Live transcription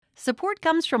Support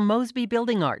comes from Mosby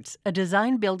Building Arts, a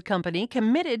design-build company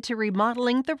committed to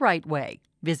remodeling the right way.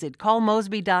 Visit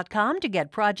callmosby.com to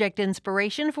get project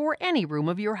inspiration for any room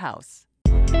of your house.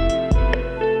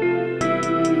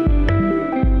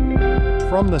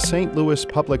 From the St. Louis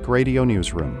Public Radio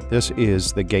Newsroom, this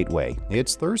is The Gateway.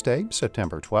 It's Thursday,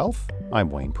 September 12th. I'm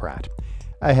Wayne Pratt.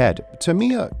 Ahead,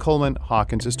 Tamia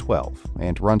Coleman-Hawkins is 12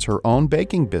 and runs her own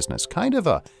baking business, kind of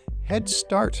a head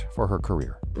start for her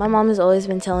career. My mom has always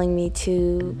been telling me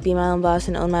to be my own boss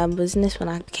and own my own business when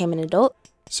I became an adult.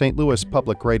 St. Louis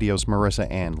Public Radio's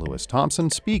Marissa Ann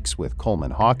Lewis-Thompson speaks with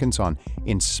Coleman-Hawkins on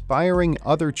inspiring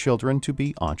other children to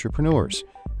be entrepreneurs.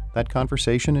 That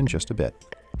conversation in just a bit.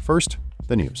 First,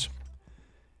 the news.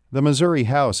 The Missouri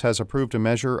House has approved a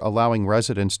measure allowing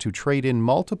residents to trade in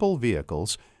multiple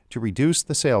vehicles to reduce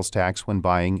the sales tax when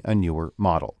buying a newer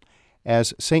model.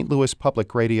 As St. Louis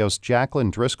Public Radio's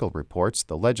Jacqueline Driscoll reports,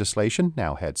 the legislation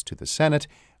now heads to the Senate,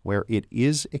 where it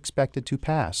is expected to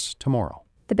pass tomorrow.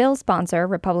 The bill's sponsor,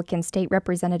 Republican State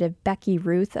Representative Becky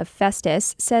Ruth of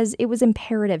Festus, says it was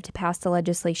imperative to pass the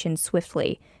legislation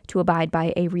swiftly, to abide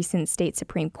by a recent state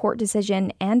Supreme Court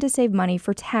decision, and to save money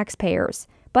for taxpayers.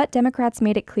 But Democrats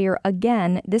made it clear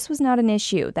again this was not an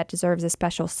issue that deserves a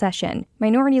special session.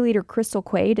 Minority Leader Crystal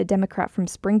Quaid, a Democrat from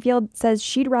Springfield, says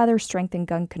she'd rather strengthen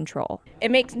gun control. It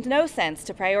makes no sense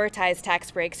to prioritize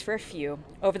tax breaks for a few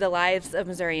over the lives of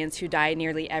Missourians who die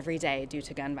nearly every day due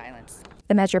to gun violence.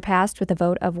 The measure passed with a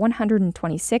vote of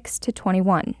 126 to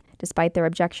 21. Despite their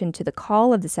objection to the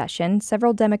call of the session,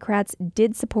 several Democrats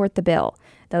did support the bill.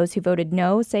 Those who voted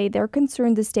no say they're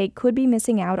concerned the state could be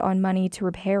missing out on money to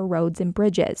repair roads and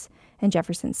bridges. In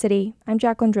Jefferson City, I'm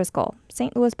Jacqueline Driscoll,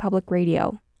 St. Louis Public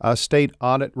Radio. A state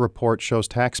audit report shows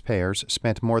taxpayers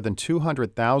spent more than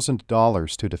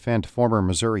 $200,000 to defend former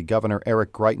Missouri Governor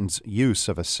Eric Greitens' use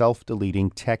of a self-deleting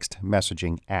text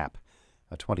messaging app.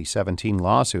 A 2017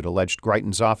 lawsuit alleged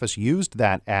Greitens' office used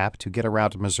that app to get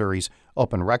around Missouri's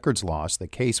open records laws. The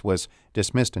case was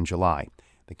dismissed in July.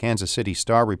 The Kansas City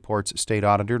Star reports State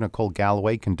Auditor Nicole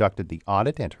Galloway conducted the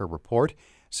audit, and her report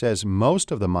says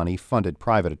most of the money funded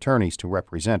private attorneys to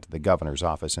represent the governor's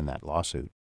office in that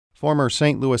lawsuit. Former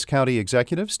St. Louis County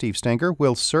Executive Steve Stenger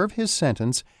will serve his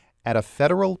sentence at a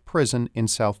federal prison in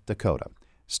South Dakota.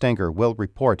 Stenger will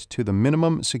report to the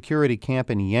minimum security camp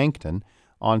in Yankton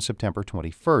on September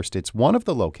 21st. It's one of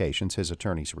the locations his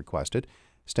attorneys requested.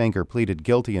 Stenger pleaded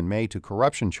guilty in May to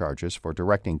corruption charges for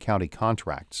directing county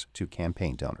contracts to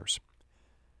campaign donors.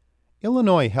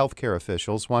 Illinois healthcare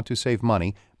officials want to save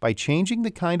money by changing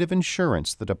the kind of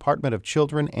insurance the Department of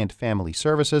Children and Family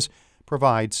Services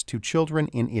provides to children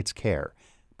in its care.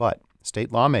 But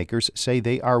state lawmakers say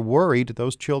they are worried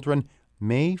those children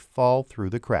may fall through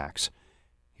the cracks.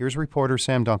 Here's reporter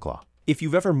Sam Dunklaw. If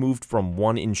you've ever moved from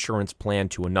one insurance plan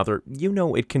to another, you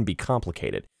know it can be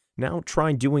complicated. Now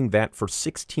try doing that for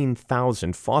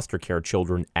 16,000 foster care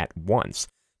children at once.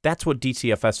 That's what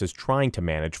DCFS is trying to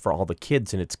manage for all the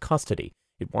kids in its custody.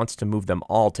 It wants to move them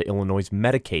all to Illinois'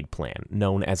 Medicaid plan,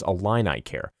 known as Illini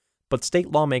Care. But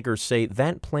state lawmakers say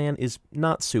that plan is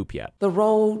not soup yet. The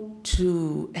road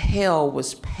to hell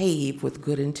was paved with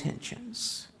good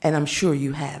intentions, and I'm sure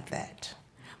you have that.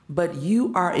 But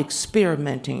you are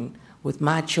experimenting with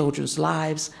my children's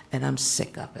lives, and I'm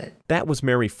sick of it. That was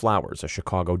Mary Flowers, a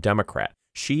Chicago Democrat.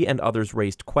 She and others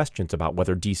raised questions about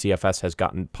whether DCFS has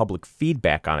gotten public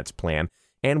feedback on its plan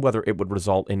and whether it would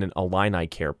result in an Illini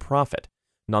Care profit.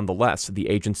 Nonetheless, the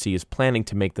agency is planning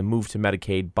to make the move to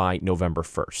Medicaid by November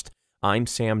 1st. I'm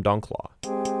Sam Dunklaw.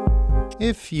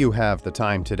 If you have the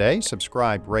time today,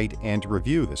 subscribe, rate, and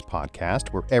review this podcast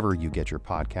wherever you get your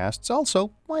podcasts.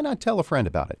 Also, why not tell a friend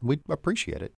about it? We'd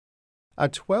appreciate it. A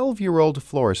 12-year-old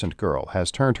Florissant girl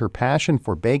has turned her passion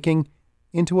for baking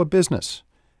into a business.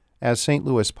 As St.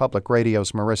 Louis Public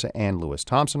Radio's Marissa Ann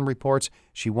Lewis-Thompson reports,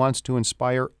 she wants to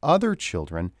inspire other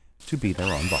children to be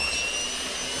their own boss.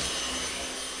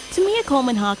 Tamia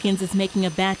Coleman-Hawkins is making a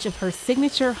batch of her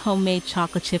signature homemade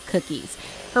chocolate chip cookies.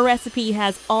 Her recipe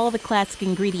has all the classic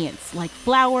ingredients like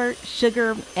flour,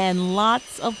 sugar, and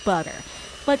lots of butter.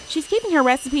 But she's keeping her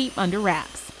recipe under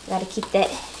wraps. Gotta keep that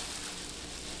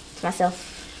to myself.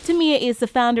 Tamia is the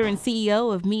founder and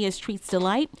CEO of Mia's Treats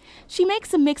Delight. She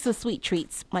makes a mix of sweet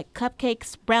treats like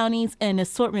cupcakes, brownies, and an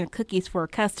assortment of cookies for her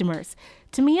customers.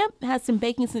 Tamia has been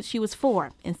baking since she was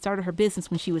 4 and started her business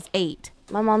when she was 8.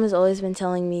 My mom has always been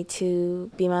telling me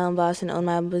to be my own boss and own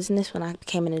my own business when I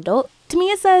became an adult.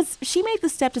 Tamia says she made the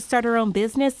step to start her own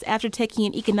business after taking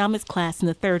an economics class in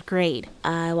the 3rd grade.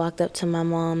 I walked up to my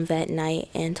mom that night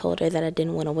and told her that I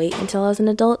didn't want to wait until I was an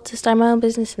adult to start my own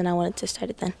business, and I wanted to start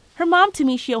it then. Her mom,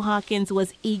 Tamia Hawkins,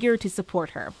 was eager to support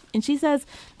her, and she says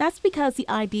that's because the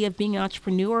idea of being an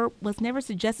entrepreneur was never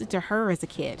suggested to her as a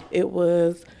kid. It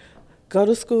was go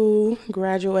to school,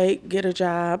 graduate, get a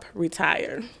job,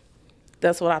 retire.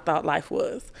 That's what I thought life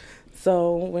was.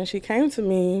 So when she came to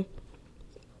me,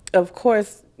 of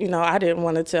course, I didn't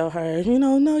want to tell her,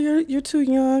 no, you're too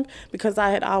young, because I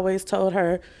had always told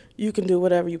her, you can do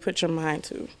whatever you put your mind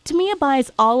to. Tamia buys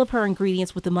all of her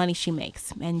ingredients with the money she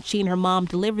makes, and she and her mom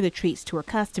deliver the treats to her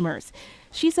customers.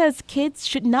 She says kids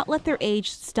should not let their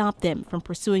age stop them from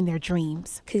pursuing their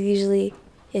dreams. Because usually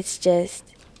it's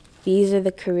just, these are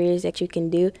the careers that you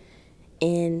can do,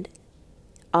 and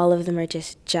all of them are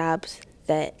just jobs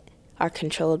that are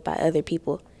controlled by other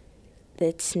people.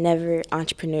 That's never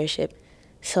entrepreneurship.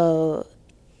 So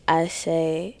I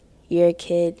say, you're a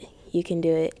kid, you can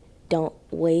do it. Don't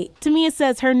wait. Tamia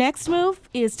says her next move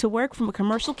is to work from a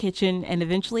commercial kitchen and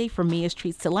eventually for Mia's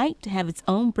Treats Delight to have its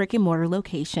own brick-and-mortar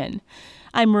location.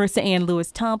 I'm Marissa Ann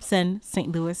Lewis-Thompson,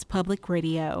 St. Louis Public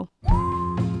Radio.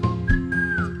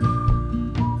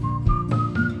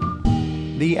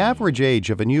 The average age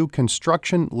of a new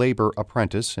construction labor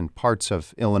apprentice in parts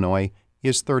of Illinois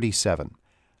is 37.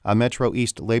 A Metro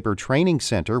East Labor Training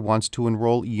Center wants to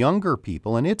enroll younger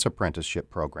people in its apprenticeship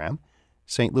program.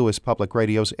 St. Louis Public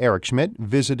Radio's Eric Schmidt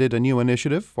visited a new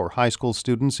initiative for high school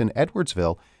students in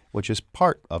Edwardsville, which is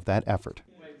part of that effort.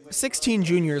 16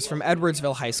 juniors from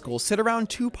Edwardsville High School sit around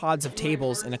 2 pods of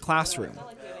tables in a classroom.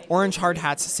 Orange hard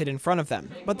hats sit in front of them,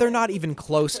 but they're not even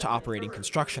close to operating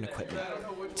construction equipment.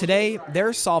 Today,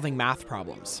 they're solving math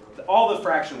problems. All the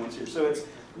fraction ones here, so it's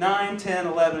 9, 10,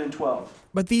 11, and 12.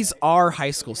 But these are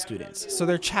high school students, so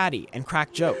they're chatty and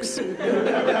crack jokes.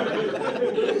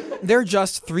 They're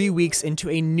just 3 weeks into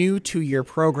a new 2-year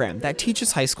program that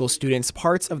teaches high school students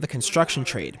parts of the construction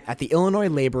trade at the Illinois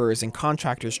Laborers and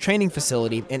Contractors Training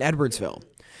Facility in Edwardsville.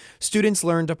 Students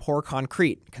learn to pour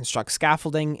concrete, construct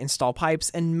scaffolding, install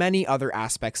pipes, and many other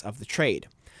aspects of the trade.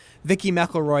 Vicki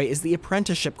McElroy is the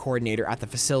apprenticeship coordinator at the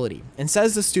facility and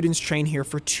says the students train here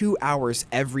for 2 hours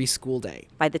every school day.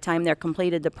 By the time they're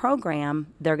completed the program,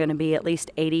 they're going to be at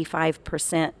least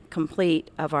 85%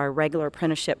 complete of our regular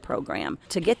apprenticeship program.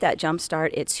 To get that jump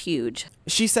start, it's huge.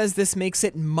 She says this makes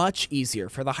it much easier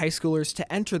for the high schoolers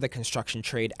to enter the construction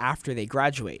trade after they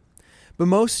graduate. But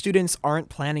most students aren't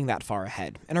planning that far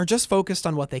ahead and are just focused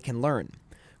on what they can learn.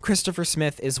 Christopher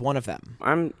Smith is one of them.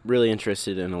 I'm really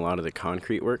interested in a lot of the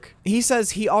concrete work. He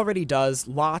says he already does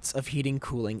lots of heating,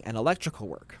 cooling, and electrical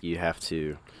work. You have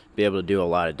to be able to do a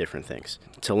lot of different things.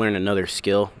 To learn another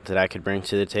skill that I could bring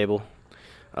to the table,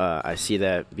 I see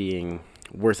that being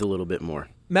worth a little bit more.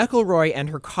 McElroy and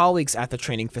her colleagues at the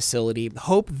training facility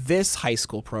hope this high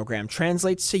school program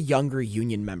translates to younger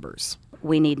union members.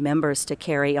 We need members to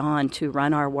carry on, to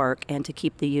run our work, and to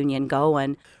keep the union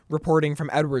going. Reporting from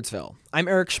Edwardsville, I'm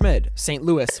Eric Schmidt, St.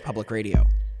 Louis Public Radio.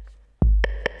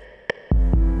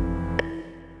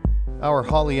 Our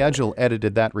Holly Edgell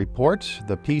edited that report.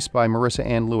 The piece by Marissa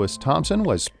Ann Lewis-Thompson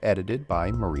was edited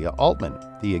by Maria Altman.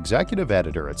 The executive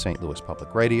editor at St. Louis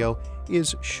Public Radio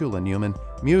is Shula Newman.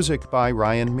 Music by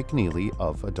Ryan McNeely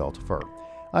of Adult Fur.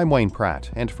 I'm Wayne Pratt,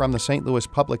 and from the St. Louis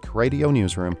Public Radio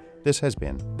newsroom, this has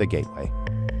been The Gateway.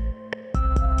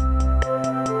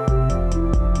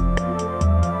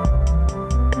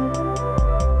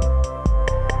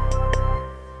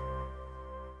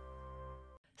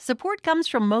 Support comes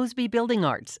from Mosby Building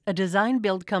Arts, a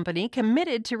design-build company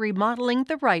committed to remodeling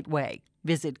the right way.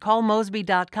 Visit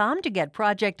callmosby.com to get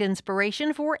project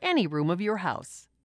inspiration for any room of your house.